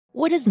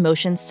What does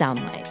motion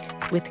sound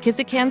like? With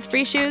Kizikans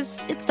free shoes,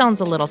 it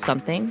sounds a little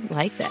something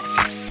like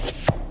this.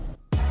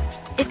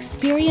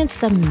 Experience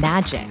the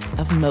magic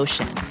of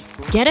motion.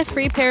 Get a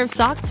free pair of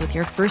socks with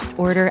your first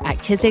order at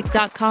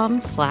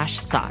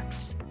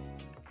kizik.com/socks.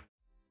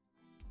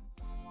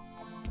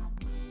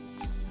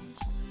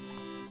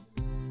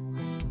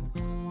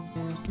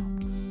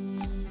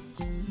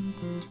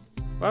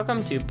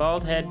 Welcome to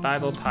Bald Head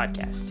Bible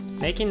Podcast,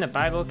 making the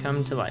Bible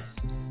come to life,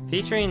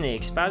 featuring the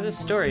exposit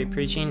story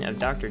preaching of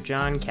Dr.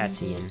 John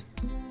Katzian.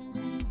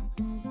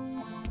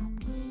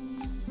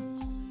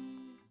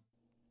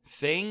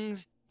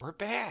 Things were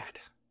bad.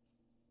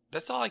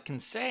 That's all I can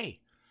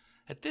say.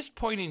 At this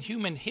point in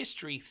human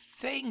history,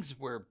 things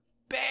were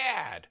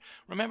bad.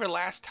 Remember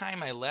last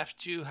time I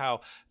left you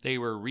how they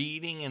were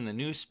reading in the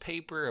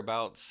newspaper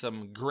about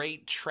some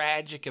great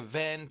tragic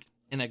event,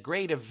 and a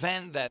great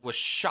event that was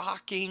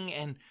shocking,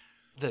 and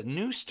the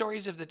news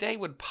stories of the day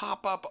would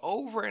pop up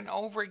over and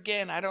over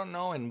again. I don't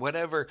know, in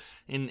whatever,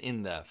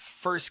 in the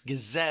first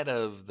Gazette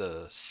of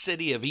the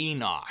city of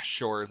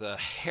Enosh, or the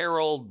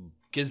Herald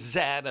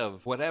Gazette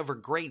of whatever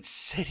great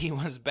city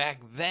was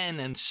back then,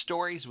 and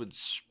stories would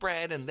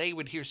spread, and they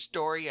would hear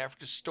story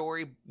after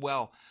story.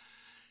 Well,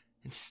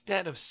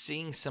 instead of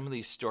seeing some of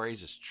these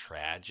stories as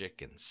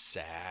tragic and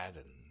sad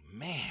and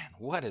man,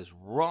 what is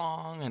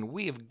wrong? And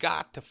we have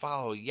got to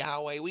follow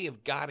Yahweh. We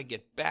have got to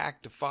get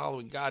back to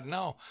following God.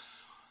 No,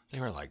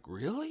 they were like,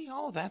 really?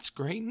 Oh, that's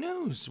great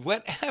news.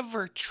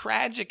 Whatever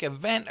tragic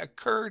event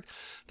occurred,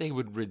 they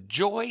would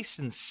rejoice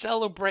and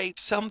celebrate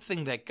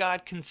something that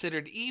God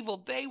considered evil.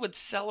 They would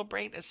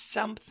celebrate as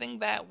something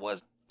that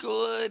was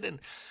good. And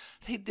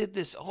they did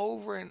this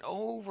over and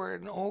over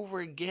and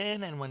over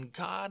again. And when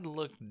God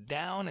looked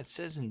down, it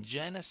says in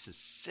Genesis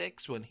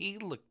 6, when he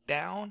looked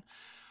down,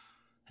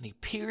 and he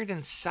peered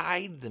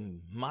inside the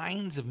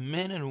minds of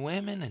men and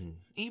women and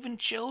even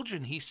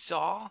children, he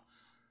saw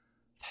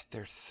that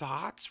their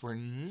thoughts were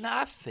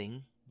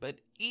nothing but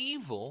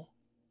evil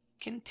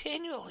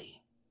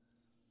continually.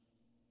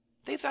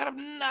 They thought of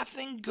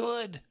nothing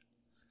good.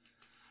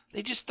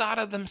 They just thought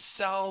of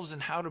themselves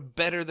and how to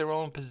better their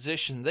own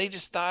position. They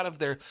just thought of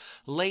their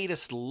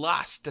latest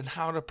lust and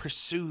how to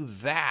pursue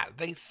that.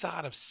 They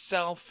thought of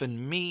self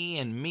and me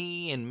and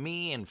me and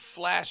me and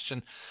flesh.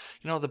 And,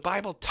 the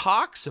Bible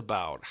talks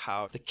about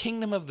how the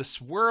kingdom of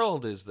this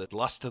world is the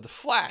lust of the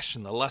flesh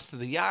and the lust of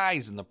the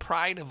eyes and the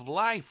pride of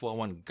life. Well,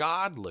 when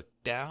God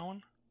looked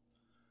down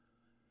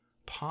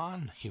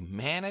upon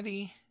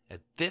humanity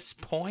at this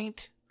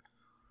point,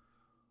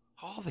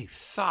 all they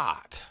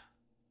thought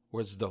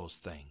was those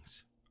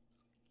things.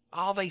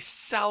 All they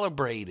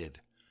celebrated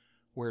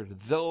were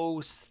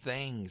those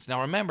things. Now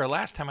remember,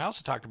 last time I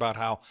also talked about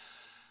how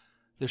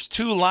there's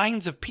two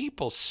lines of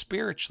people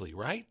spiritually,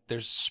 right?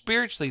 There's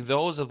spiritually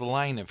those of the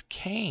line of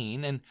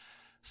Cain and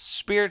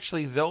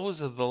spiritually those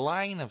of the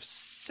line of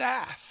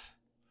Seth.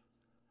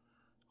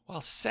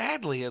 Well,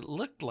 sadly, it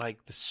looked like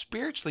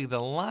spiritually the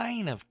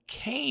line of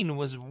Cain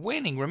was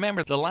winning.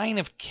 Remember, the line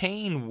of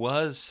Cain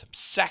was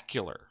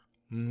secular,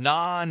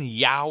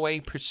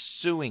 non-Yahweh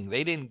pursuing.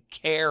 They didn't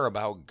care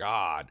about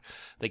God.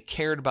 They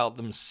cared about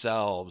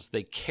themselves.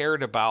 They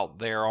cared about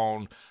their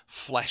own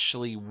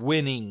fleshly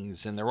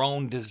winnings and their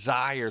own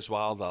desires,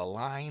 while the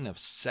line of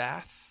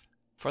Seth,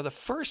 for the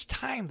first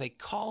time, they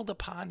called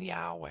upon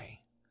Yahweh.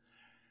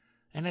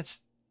 And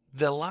it's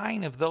the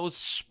line of those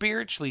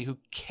spiritually who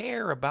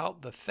care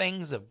about the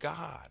things of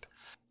God.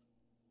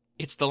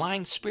 It's the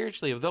line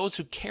spiritually of those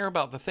who care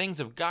about the things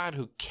of God,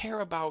 who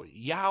care about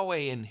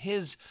Yahweh and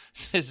his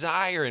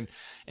desire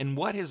and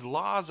what his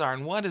laws are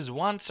and what his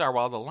wants are,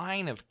 while the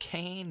line of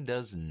Cain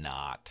does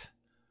not.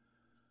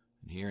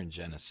 And here in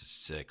Genesis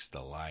 6,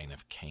 the line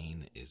of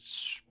Cain is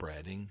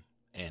spreading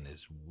and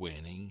is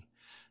winning,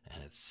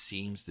 and it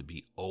seems to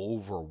be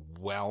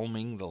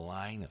overwhelming the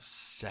line of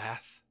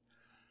Seth.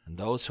 And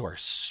those who are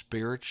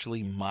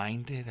spiritually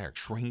minded are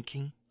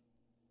shrinking.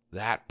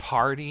 That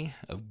party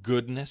of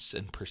goodness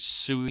and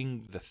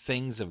pursuing the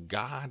things of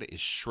God is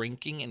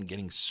shrinking and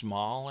getting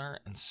smaller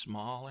and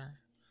smaller.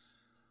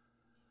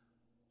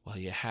 Well,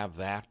 you have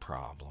that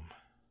problem.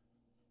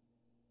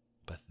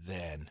 But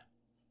then,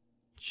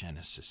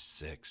 Genesis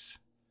 6,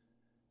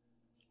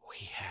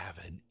 we have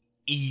an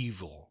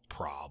evil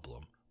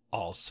problem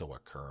also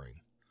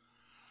occurring.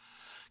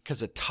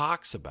 Because it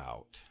talks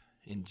about,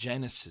 in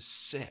Genesis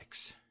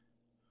 6,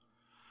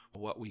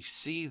 what we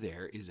see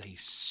there is a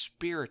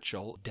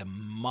spiritual,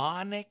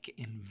 demonic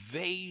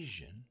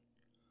invasion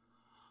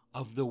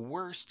of the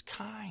worst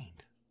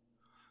kind.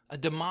 A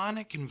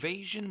demonic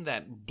invasion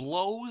that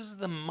blows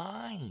the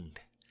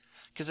mind.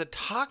 Because it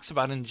talks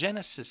about in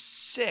Genesis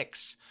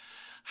 6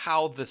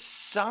 how the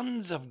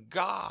sons of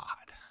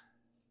God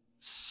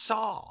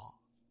saw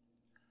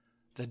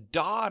the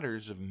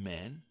daughters of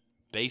men,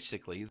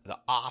 basically the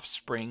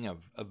offspring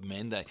of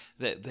men,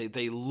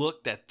 they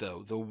looked at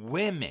the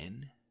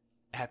women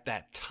at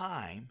that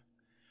time,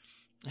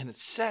 and it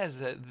says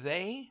that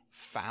they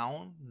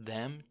found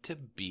them to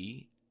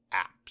be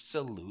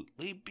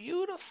absolutely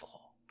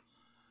beautiful.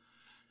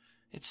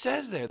 It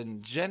says there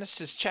in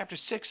Genesis chapter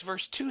 6,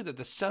 verse 2, that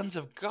the sons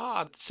of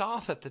God saw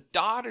that the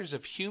daughters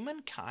of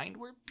humankind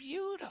were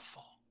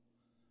beautiful.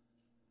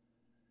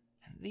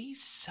 And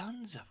these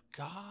sons of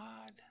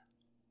God,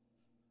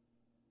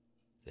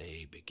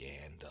 they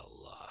began to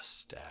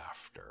lust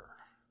after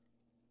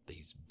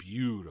these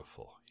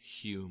beautiful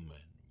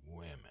human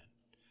women.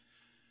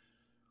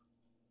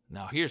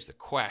 Now, here's the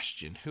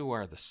question. Who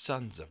are the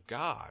sons of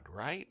God,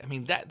 right? I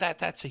mean,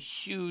 that's a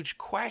huge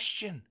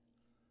question.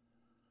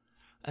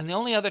 And the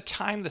only other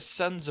time the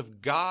sons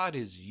of God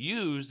is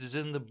used is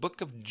in the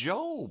book of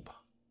Job.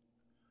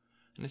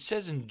 And it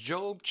says in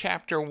Job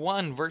chapter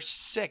 1, verse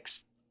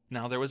 6,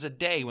 "Now there was a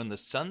day when the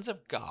sons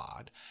of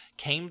God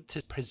came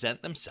to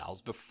present themselves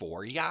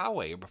before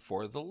Yahweh, or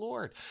before the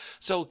Lord."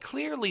 So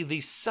clearly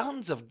these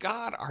sons of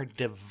God are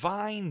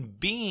divine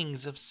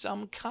beings of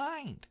some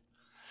kind.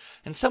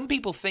 And some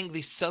people think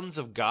these sons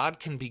of God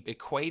can be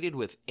equated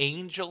with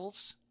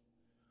angels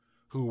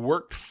who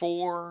worked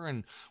for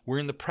and were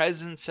in the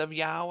presence of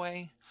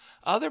Yahweh.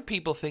 Other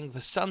people think the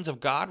sons of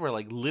God were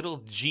like little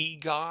g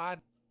God,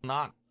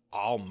 not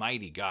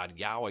Almighty God,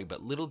 Yahweh,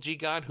 but little g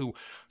God, who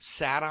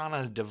sat on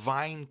a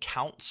divine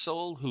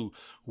council, who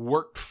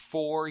worked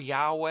for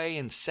Yahweh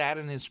and sat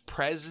in his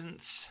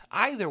presence.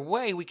 Either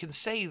way, we can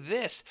say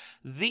this: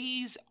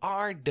 these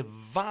are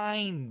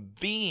divine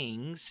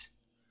beings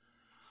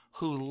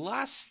who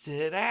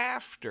lusted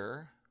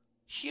after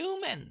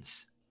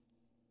humans.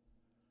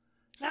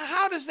 Now,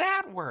 how does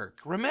that work?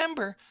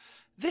 Remember,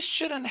 this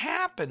shouldn't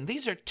happen.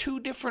 These are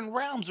two different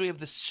realms. We have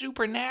the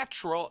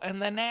supernatural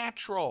and the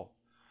natural.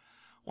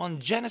 Well, in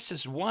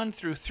Genesis 1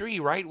 through 3,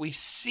 right, we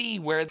see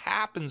where it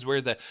happens,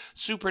 where the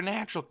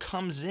supernatural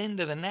comes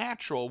into the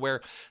natural,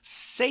 where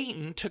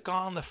Satan took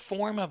on the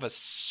form of a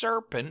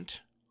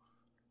serpent,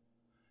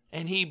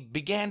 and he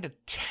began to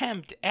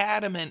tempt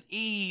Adam and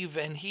Eve,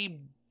 and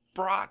he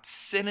brought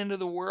sin into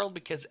the world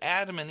because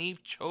Adam and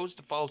Eve chose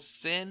to follow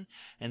sin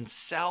and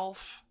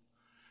self.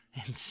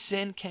 And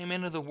sin came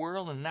into the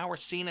world, and now we're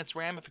seeing its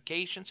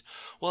ramifications.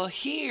 Well,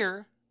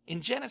 here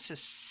in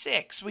Genesis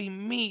 6, we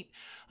meet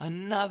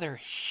another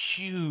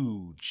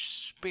huge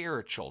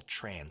spiritual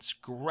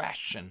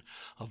transgression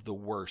of the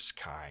worst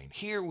kind.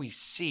 Here we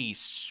see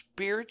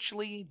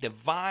spiritually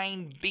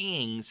divine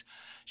beings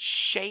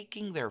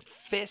shaking their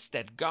fist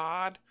at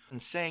God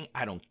and saying,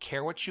 "I don't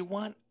care what you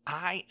want,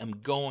 I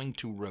am going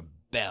to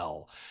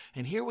rebel."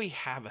 And here we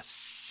have a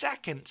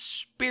second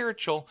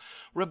spiritual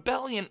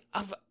rebellion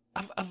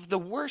of the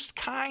worst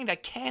kind. I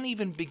can't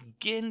even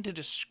begin to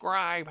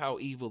describe how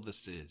evil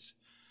this is.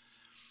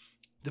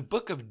 The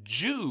book of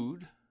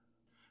Jude,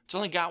 it's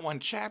only got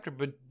one chapter,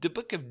 but the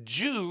book of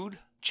Jude,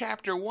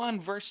 chapter 1,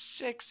 verse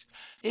 6,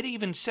 it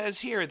even says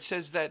here, it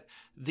says that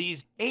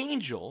these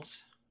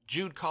angels,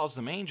 Jude calls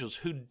them angels,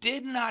 who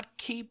did not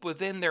keep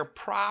within their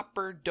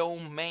proper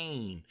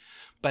domain,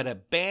 but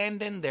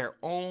abandoned their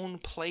own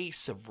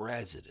place of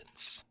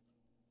residence.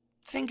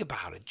 Think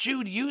about it.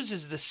 Jude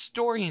uses this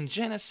story in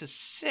Genesis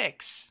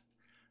 6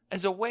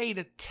 as a way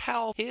to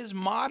tell his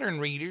modern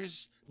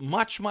readers,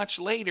 much, much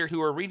later,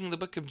 who are reading the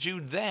book of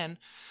Jude then,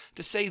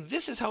 to say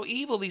this is how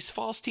evil these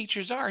false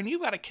teachers are, and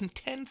you've got to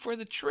contend for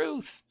the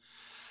truth.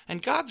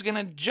 And God's going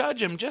to judge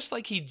them just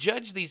like he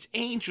judged these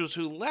angels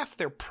who left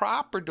their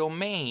proper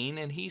domain,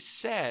 and he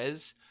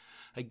says,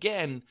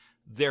 again,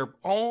 their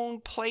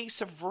own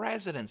place of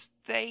residence.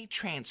 They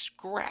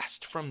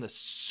transgressed from the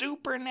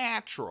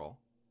supernatural,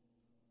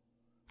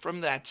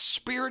 from that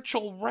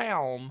spiritual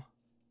realm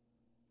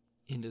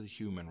into the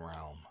human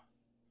realm.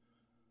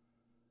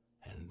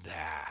 And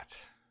that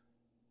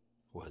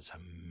was a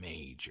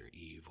major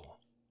evil.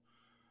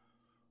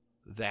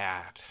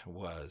 That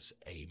was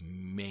a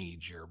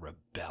major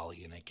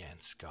rebellion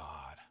against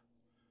God.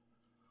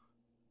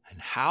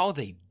 And how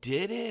they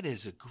did it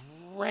is a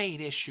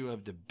great issue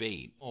of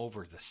debate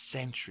over the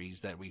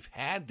centuries that we've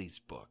had these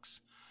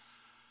books.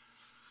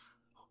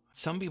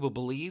 Some people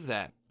believe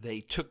that they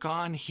took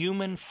on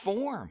human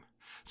form.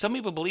 Some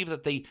people believe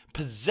that they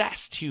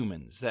possessed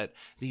humans, that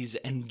these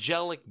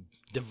angelic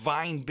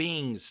divine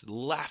beings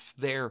left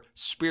their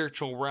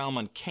spiritual realm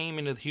and came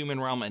into the human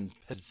realm and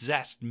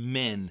possessed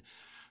men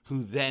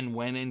who then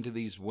went into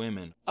these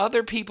women.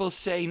 Other people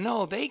say,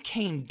 no, they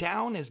came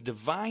down as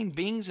divine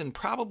beings and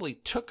probably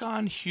took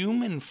on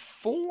human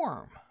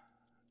form.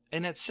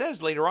 And it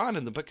says later on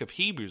in the book of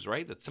Hebrews,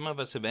 right, that some of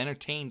us have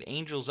entertained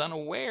angels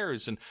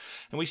unawares. And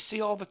we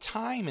see all the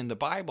time in the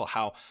Bible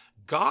how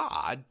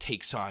God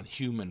takes on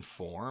human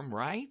form,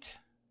 right?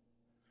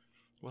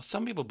 Well,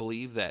 some people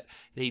believe that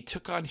they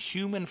took on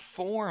human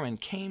form and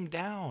came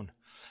down.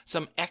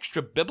 Some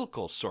extra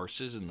biblical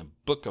sources in the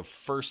book of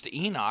 1st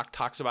Enoch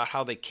talks about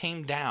how they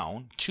came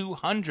down,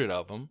 200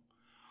 of them,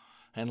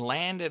 and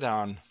landed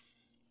on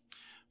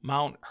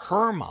Mount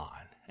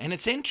Hermon. And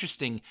it's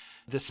interesting,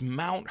 this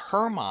Mount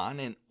Hermon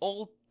in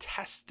Old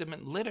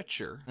Testament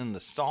literature, in the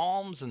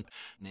Psalms and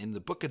in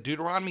the book of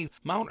Deuteronomy,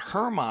 Mount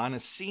Hermon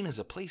is seen as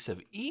a place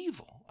of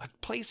evil, a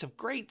place of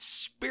great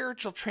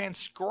spiritual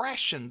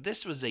transgression.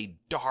 This was a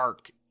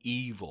dark,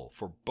 evil,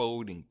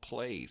 foreboding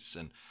place.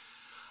 And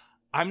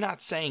I'm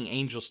not saying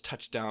angels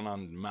touched down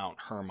on Mount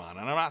Hermon,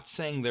 and I'm not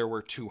saying there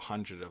were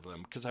 200 of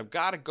them, because I've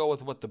got to go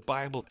with what the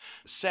Bible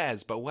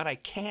says. But what I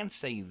can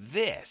say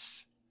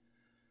this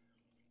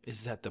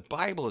is that the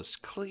Bible is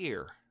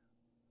clear.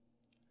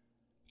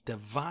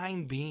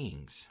 Divine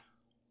beings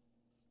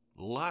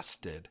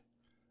lusted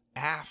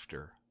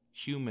after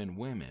human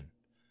women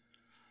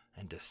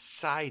and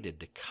decided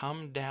to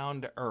come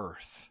down to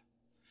earth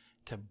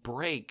to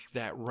break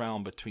that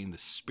realm between the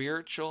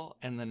spiritual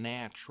and the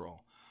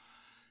natural.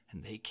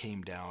 And they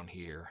came down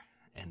here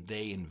and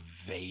they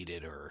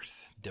invaded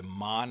earth.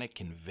 Demonic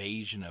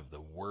invasion of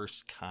the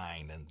worst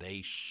kind. And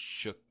they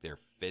shook their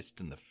fist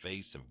in the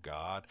face of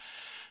God.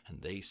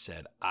 And they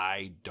said,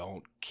 I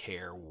don't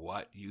care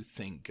what you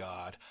think,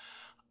 God.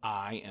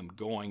 I am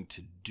going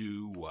to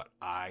do what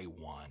I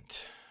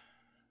want.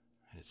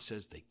 And it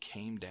says they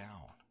came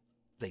down.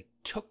 They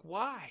took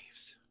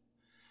wives.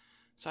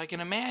 So I can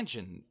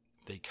imagine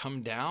they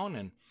come down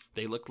and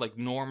they look like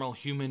normal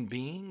human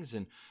beings,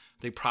 and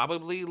they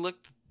probably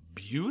looked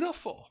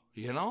beautiful,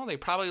 They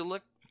probably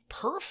looked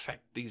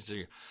perfect. These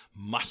are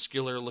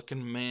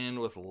muscular-looking men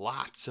with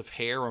lots of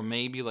hair, or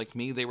maybe like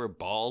me, they were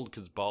bald,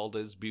 because bald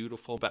is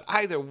beautiful. But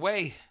either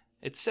way,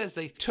 it says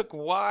they took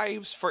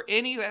wives for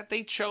any that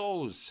they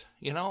chose,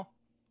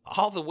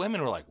 All the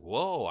women were like,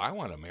 whoa, I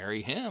want to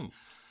marry him.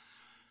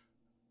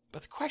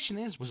 But the question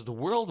is, was the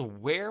world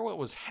aware what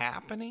was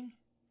happening?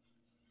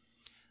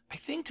 I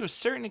think to a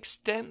certain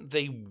extent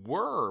they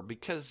were,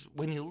 because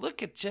when you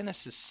look at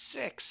Genesis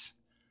 6,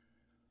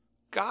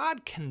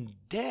 God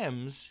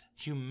condemns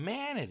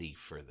humanity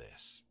for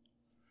this.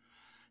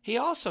 He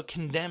also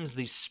condemns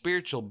these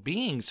spiritual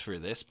beings for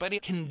this, but he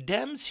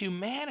condemns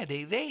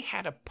humanity. They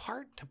had a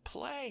part to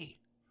play.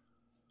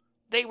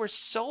 They were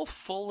so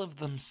full of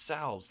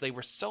themselves. They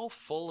were so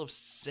full of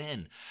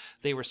sin.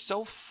 They were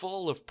so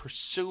full of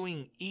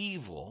pursuing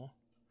evil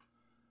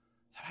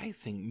that I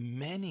think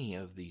many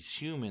of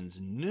these humans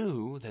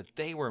knew that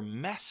they were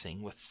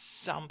messing with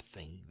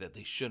something that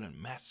they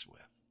shouldn't mess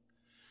with.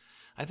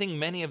 I think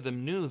many of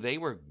them knew they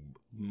were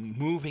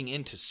moving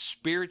into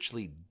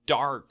spiritually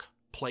dark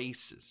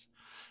places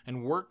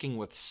and working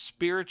with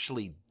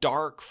spiritually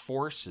dark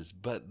forces,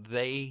 but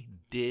they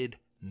did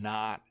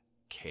not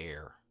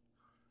care.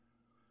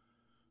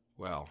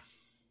 Well,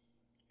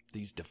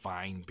 these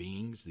divine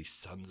beings, these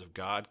sons of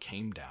God,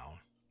 came down.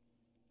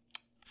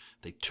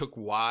 They took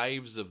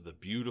wives of the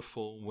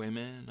beautiful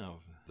women,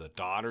 of the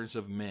daughters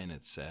of men,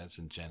 it says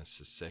in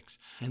Genesis 6,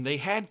 and they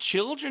had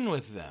children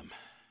with them.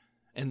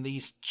 And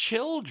these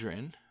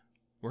children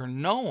were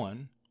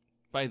known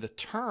by the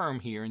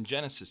term here in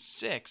Genesis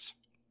 6.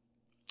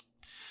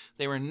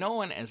 They were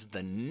known as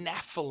the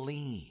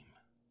Nephilim.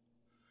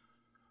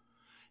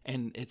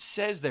 And it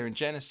says there in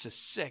Genesis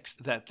 6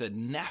 that the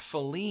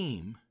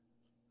Nephilim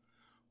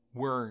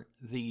were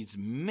these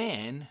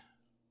men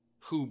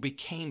who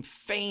became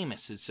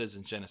famous, it says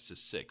in Genesis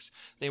 6.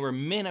 They were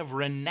men of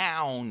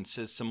renown,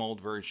 says some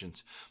old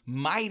versions.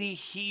 Mighty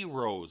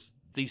heroes,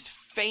 these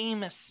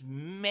famous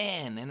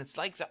men. And it's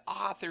like the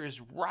author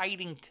is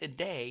writing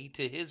today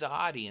to his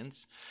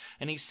audience,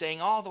 and he's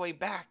saying all the way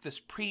back, this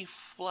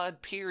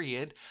pre-flood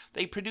period,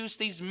 they produced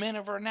these men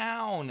of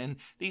renown, and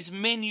these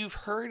men you've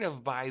heard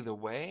of, by the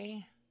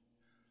way.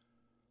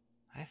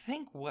 I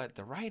think what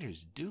the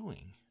writer's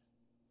doing,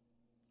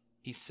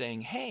 he's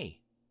saying, hey,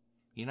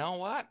 you know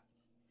what?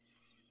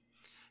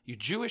 You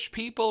Jewish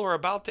people who are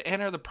about to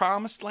enter the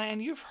promised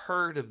land, you've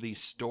heard of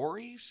these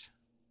stories.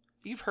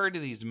 You've heard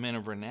of these men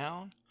of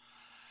renown.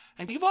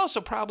 And you've also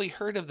probably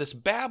heard of this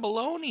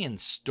Babylonian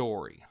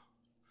story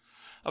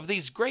of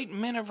these great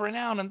men of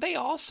renown. And they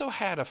also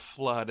had a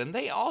flood. And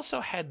they also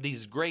had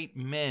these great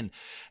men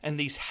and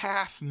these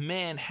half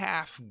men,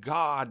 half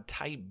God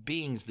type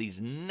beings,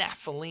 these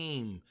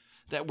Nephilim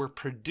that were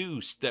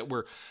produced, that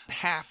were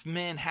half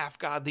men, half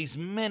God, these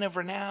men of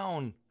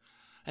renown.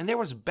 And there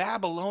was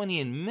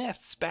Babylonian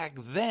myths back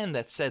then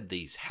that said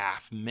these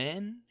half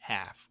men,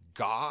 half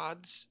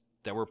gods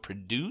that were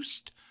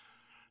produced.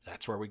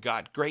 That's where we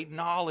got great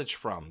knowledge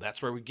from.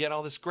 That's where we get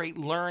all this great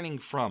learning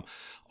from.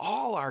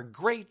 All our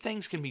great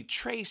things can be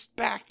traced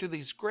back to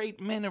these great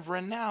men of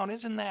renown.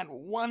 Isn't that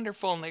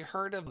wonderful? And they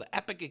heard of the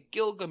Epic of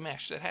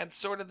Gilgamesh that had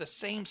sort of the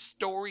same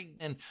story.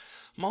 And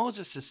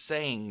Moses is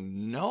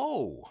saying,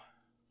 no,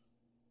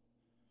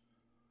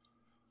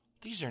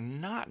 these are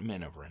not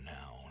men of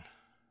renown.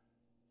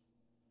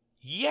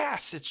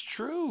 Yes, it's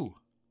true.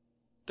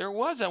 There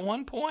was at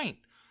one point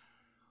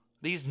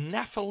these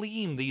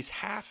Nephilim, these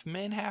half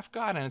men, half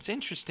God. And it's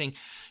interesting,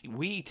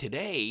 we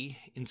today,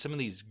 in some of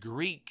these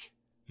Greek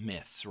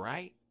myths,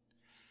 right?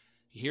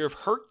 You hear of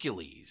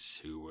Hercules,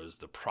 who was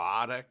the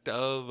product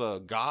of a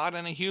god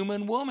and a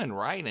human woman,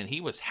 right? And he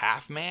was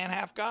half man,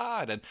 half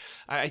God. And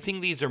I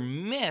think these are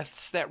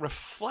myths that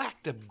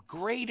reflect a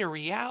greater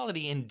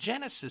reality in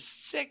Genesis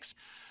 6.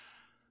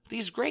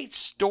 These great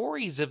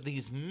stories of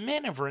these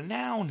men of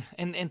renown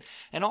and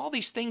all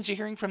these things you're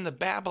hearing from the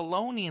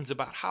Babylonians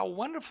about how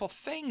wonderful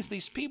things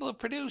these people have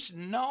produced.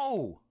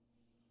 No.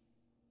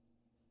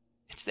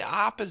 It's the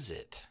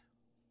opposite.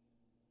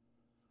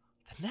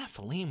 The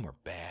Nephilim were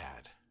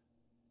bad.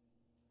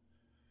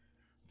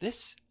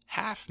 This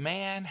half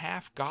man,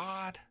 half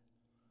God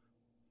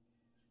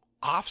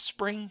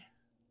offspring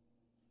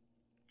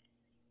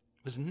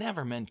was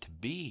never meant to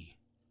be.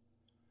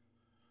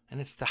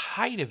 And it's the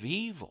height of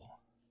evil.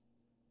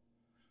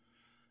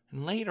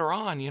 And later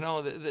on,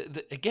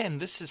 again,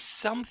 this is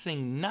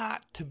something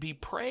not to be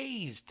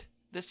praised.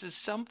 This is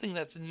something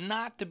that's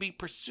not to be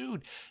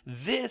pursued.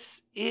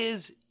 This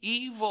is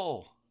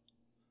evil.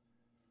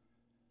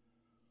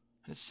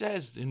 It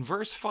says in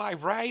verse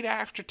 5, right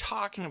after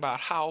talking about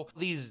how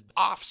these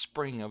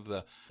offspring of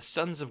the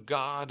sons of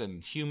God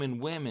and human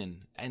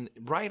women, and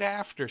right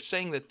after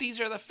saying that these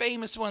are the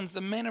famous ones,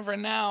 the men of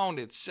renown,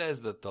 it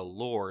says that the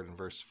Lord, in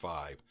verse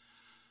 5,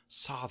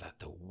 saw that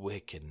the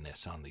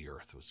wickedness on the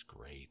earth was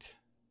great.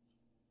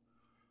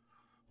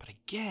 But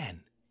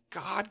again,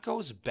 God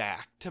goes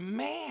back to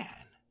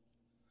man.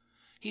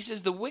 He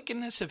says the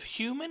wickedness of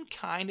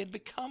humankind had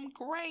become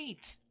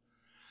great.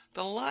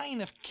 The line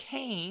of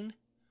Cain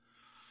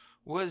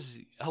was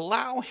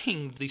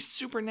allowing the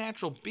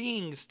supernatural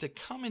beings to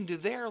come into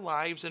their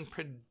lives and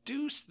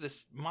produce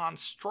this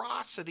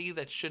monstrosity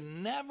that should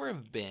never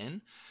have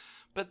been.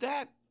 But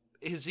that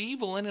is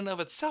evil in and of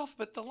itself.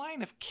 But the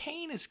line of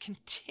Cain is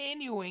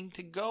continuing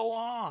to go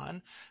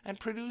on and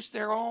produce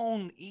their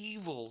own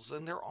evils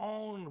and their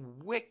own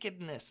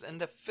wickedness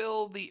and to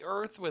fill the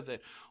earth with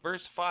it.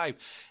 Verse 5,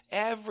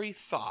 every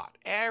thought,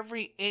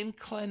 every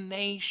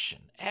inclination,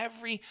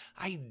 every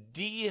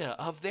idea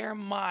of their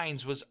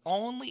minds was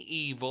only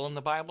evil, and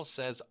the Bible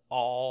says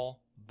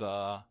all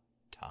the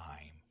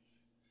time.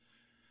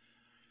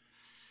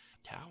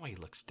 Yahweh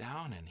looks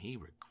down and he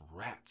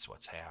regrets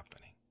what's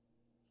happening.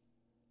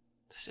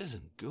 This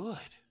isn't good.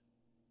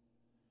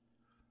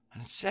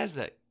 And it says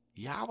that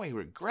Yahweh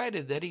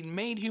regretted that he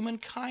made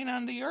humankind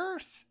on the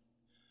earth.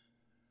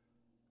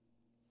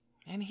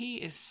 And he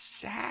is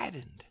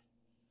saddened.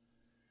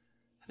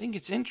 I think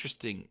it's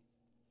interesting.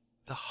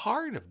 The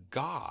heart of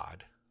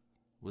God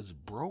was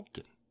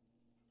broken.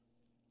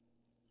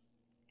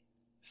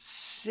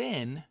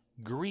 Sin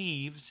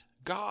grieves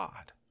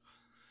God.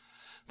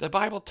 The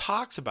Bible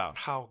talks about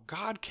how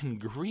God can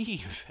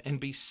grieve and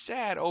be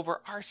sad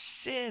over our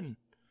sin.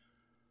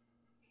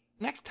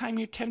 Next time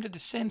you're tempted to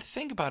sin,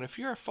 think about it. If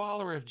you're a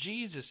follower of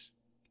Jesus,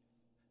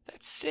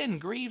 that sin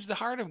grieves the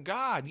heart of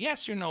God.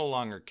 Yes, you're no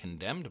longer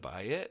condemned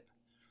by it.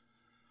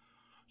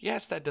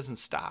 Yes, that doesn't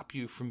stop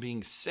you from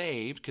being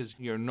saved because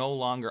you're no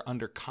longer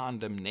under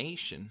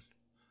condemnation.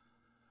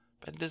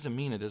 But it doesn't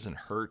mean it doesn't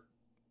hurt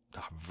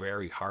the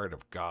very heart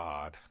of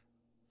God.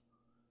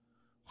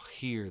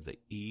 Here, the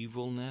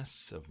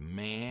evilness of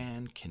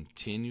man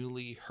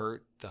continually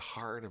hurt the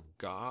heart of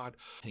God.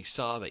 And he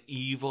saw the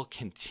evil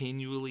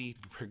continually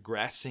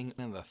progressing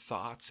in the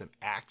thoughts and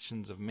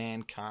actions of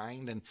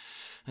mankind.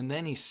 And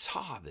then he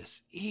saw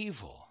this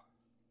evil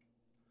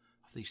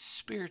of these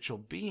spiritual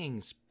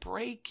beings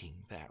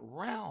breaking that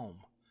realm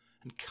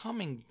and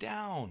coming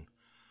down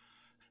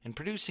and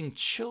producing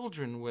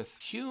children with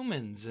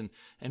humans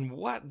and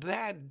what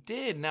that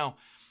did. Now,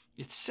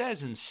 it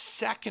says in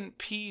 2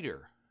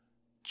 Peter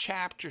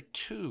chapter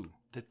 2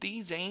 that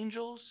these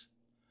angels,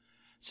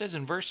 it says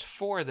in verse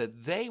 4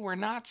 that they were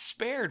not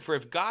spared. For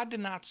if God did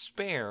not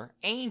spare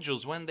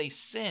angels when they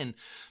sinned,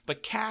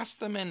 but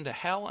cast them into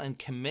hell and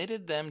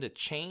committed them to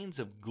chains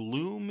of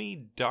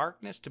gloomy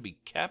darkness to be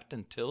kept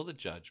until the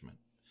judgment.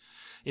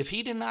 If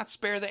he did not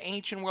spare the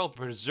ancient world,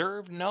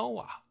 preserved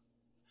Noah.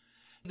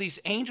 These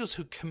angels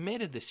who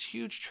committed this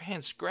huge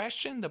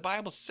transgression, the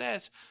Bible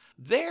says,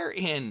 they're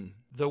in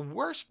the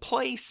worst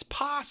place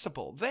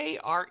possible. They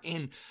are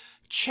in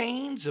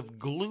chains of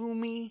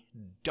gloomy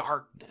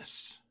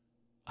darkness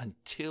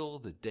until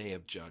the day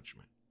of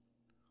judgment.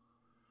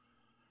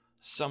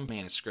 Some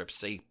manuscripts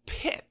say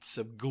pits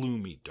of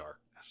gloomy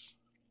darkness.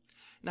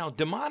 Now,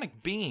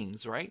 demonic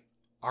beings, right,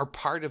 are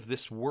part of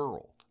this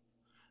world.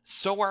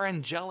 So are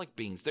angelic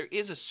beings. There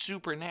is a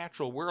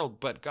supernatural world,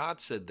 but God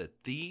said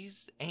that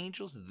these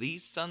angels,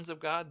 these sons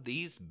of God,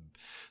 these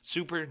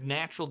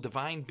supernatural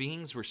divine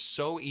beings were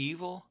so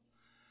evil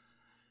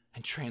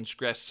and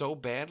transgressed so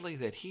badly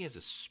that he has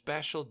a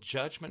special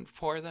judgment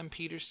for them,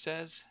 Peter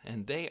says,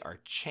 and they are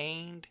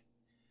chained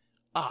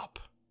up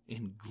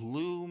in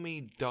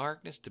gloomy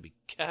darkness to be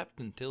kept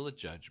until the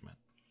judgment.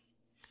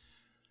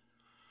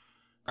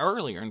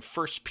 Earlier in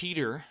 1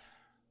 Peter,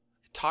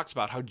 it talks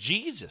about how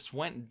Jesus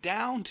went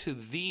down to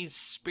these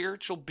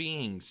spiritual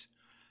beings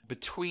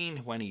between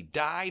when he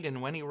died and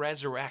when he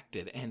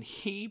resurrected, and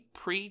he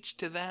preached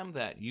to them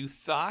that you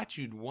thought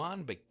you'd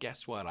won, but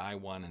guess what? I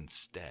won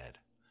instead.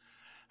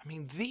 I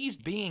mean, these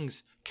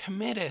beings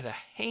committed a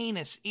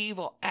heinous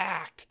evil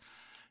act,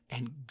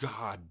 and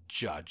God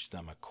judged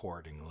them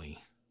accordingly.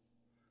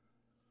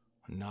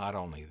 Not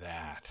only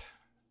that,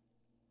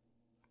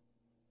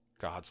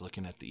 God's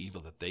looking at the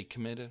evil that they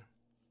committed,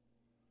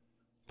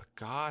 but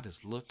God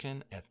is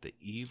looking at the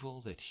evil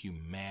that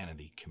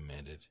humanity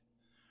committed.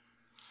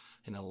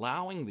 And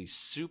allowing these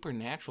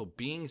supernatural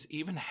beings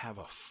even have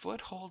a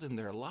foothold in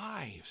their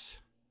lives.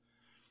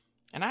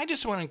 And I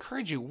just want to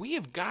encourage you, we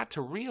have got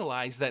to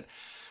realize that,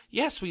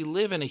 yes, we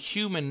live in a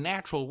human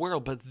natural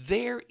world, but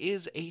there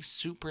is a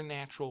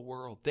supernatural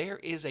world. There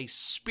is a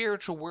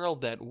spiritual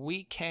world that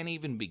we can't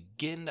even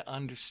begin to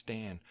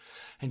understand.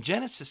 And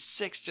Genesis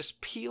 6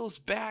 just peels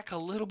back a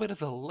little bit of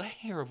the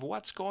layer of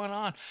what's going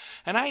on.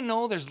 And I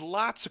know there's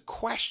lots of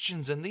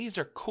questions, and these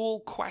are cool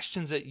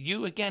questions that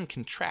you, again,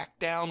 can track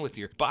down with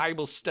your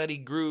Bible study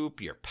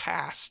group, your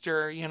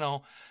pastor,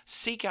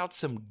 seek out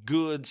some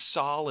good,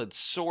 solid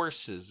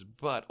sources,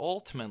 but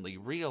ultimately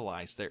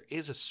realize there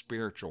is a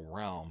spiritual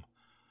realm.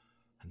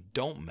 And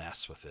don't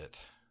mess with it.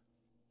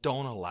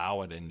 Don't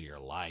allow it into your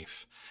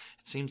life.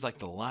 It seems like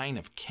the line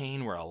of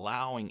Cain were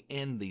allowing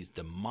in these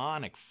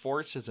demonic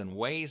forces in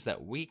ways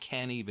that we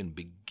can't even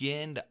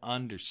begin to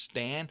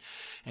understand.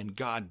 And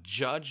God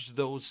judged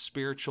those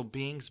spiritual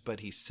beings, but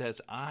he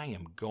says, I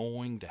am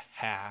going to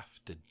have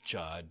to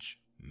judge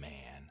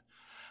man.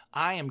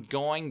 I am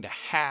going to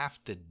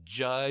have to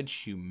judge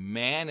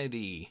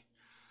humanity.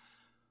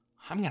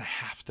 I'm going to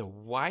have to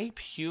wipe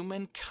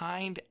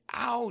humankind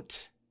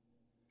out.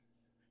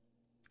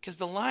 Because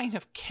the line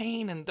of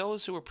Cain and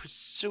those who are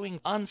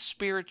pursuing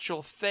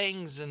unspiritual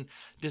things and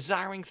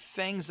desiring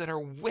things that are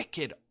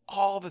wicked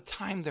all the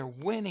time, they're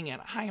winning,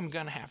 and I am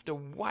going to have to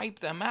wipe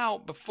them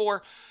out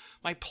before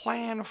my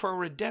plan for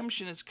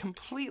redemption is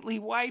completely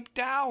wiped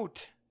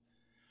out.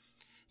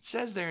 It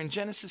says there in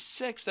Genesis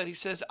 6 that he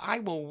says, I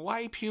will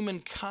wipe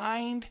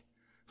humankind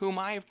whom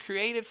I have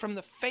created from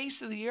the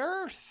face of the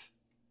earth.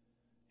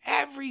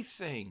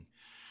 Everything.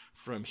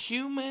 From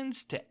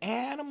humans to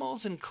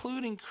animals,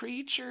 including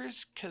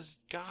creatures, because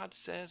God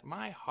says,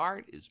 my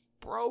heart is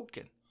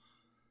broken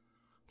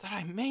that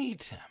I made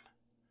them.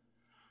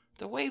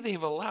 The way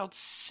they've allowed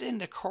sin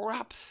to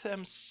corrupt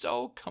them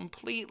so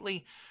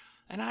completely.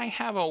 And I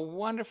have a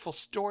wonderful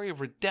story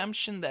of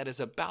redemption that is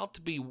about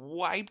to be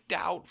wiped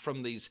out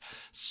from these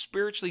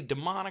spiritually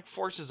demonic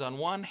forces on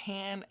one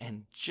hand,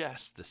 and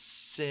just the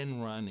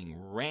sin running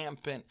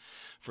rampant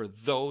for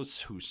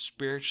those who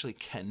spiritually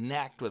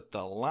connect with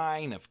the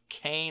line of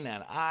Cain.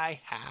 And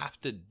I have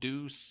to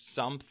do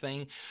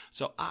something,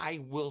 so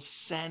I will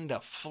send a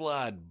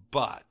flood.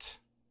 But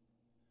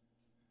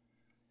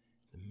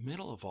in the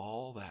middle of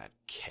all that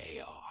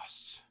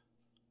chaos,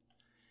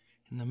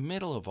 in the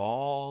middle of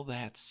all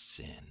that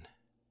sin,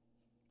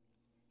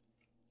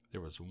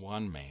 there was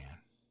one man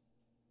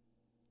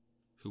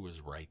who was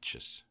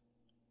righteous.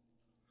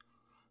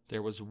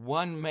 There was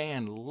one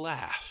man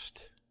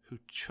left who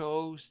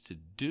chose to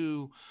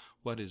do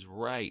what is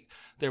right.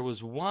 There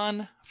was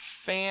one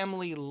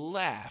family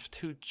left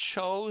who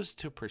chose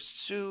to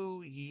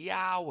pursue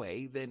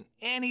Yahweh than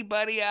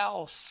anybody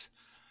else.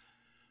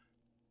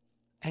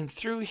 And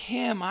through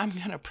him, I'm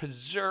going to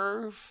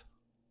preserve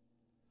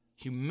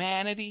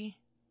humanity.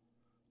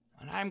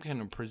 And I'm going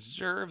to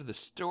preserve the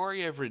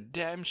story of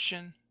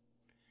redemption.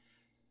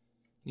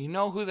 You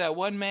know who that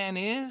one man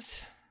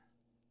is?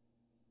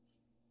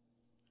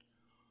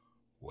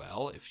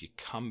 Well, if you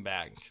come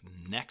back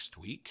next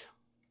week,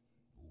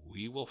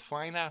 we will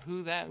find out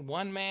who that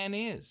one man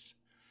is.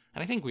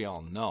 And I think we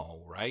all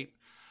know, right?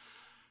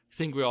 I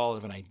think we all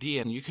have an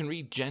idea. And you can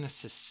read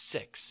Genesis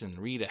 6 and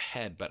read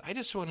ahead. But I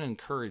just want to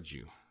encourage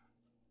you.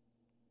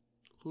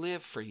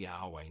 Live for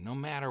Yahweh, no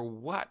matter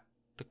what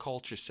the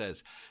culture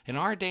says. In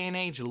our day and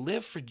age,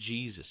 live for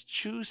Jesus.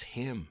 Choose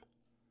him.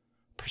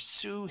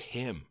 Pursue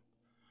him.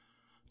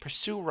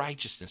 Pursue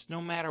righteousness,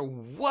 no matter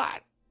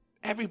what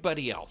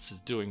everybody else is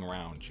doing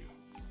around you.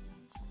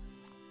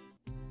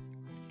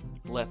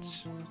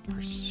 Let's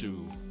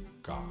pursue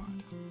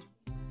God.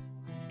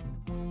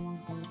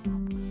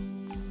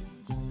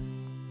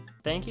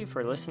 Thank you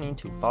for listening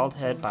to Bald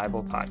Head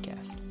Bible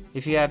Podcast.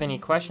 If you have any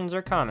questions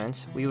or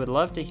comments, we would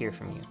love to hear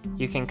from you.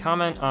 You can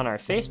comment on our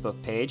Facebook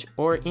page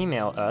or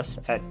email us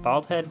at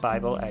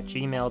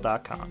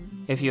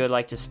baldheadbible@gmail.com. If you would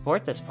like to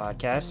support this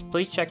podcast,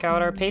 please check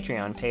out our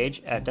Patreon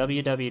page at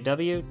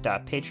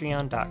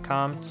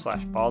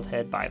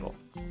www.patreon.com/baldheadbible.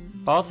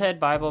 Bald Head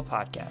Bible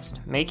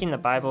Podcast, making the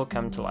Bible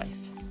come to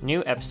life.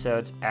 New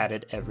episodes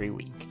added every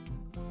week.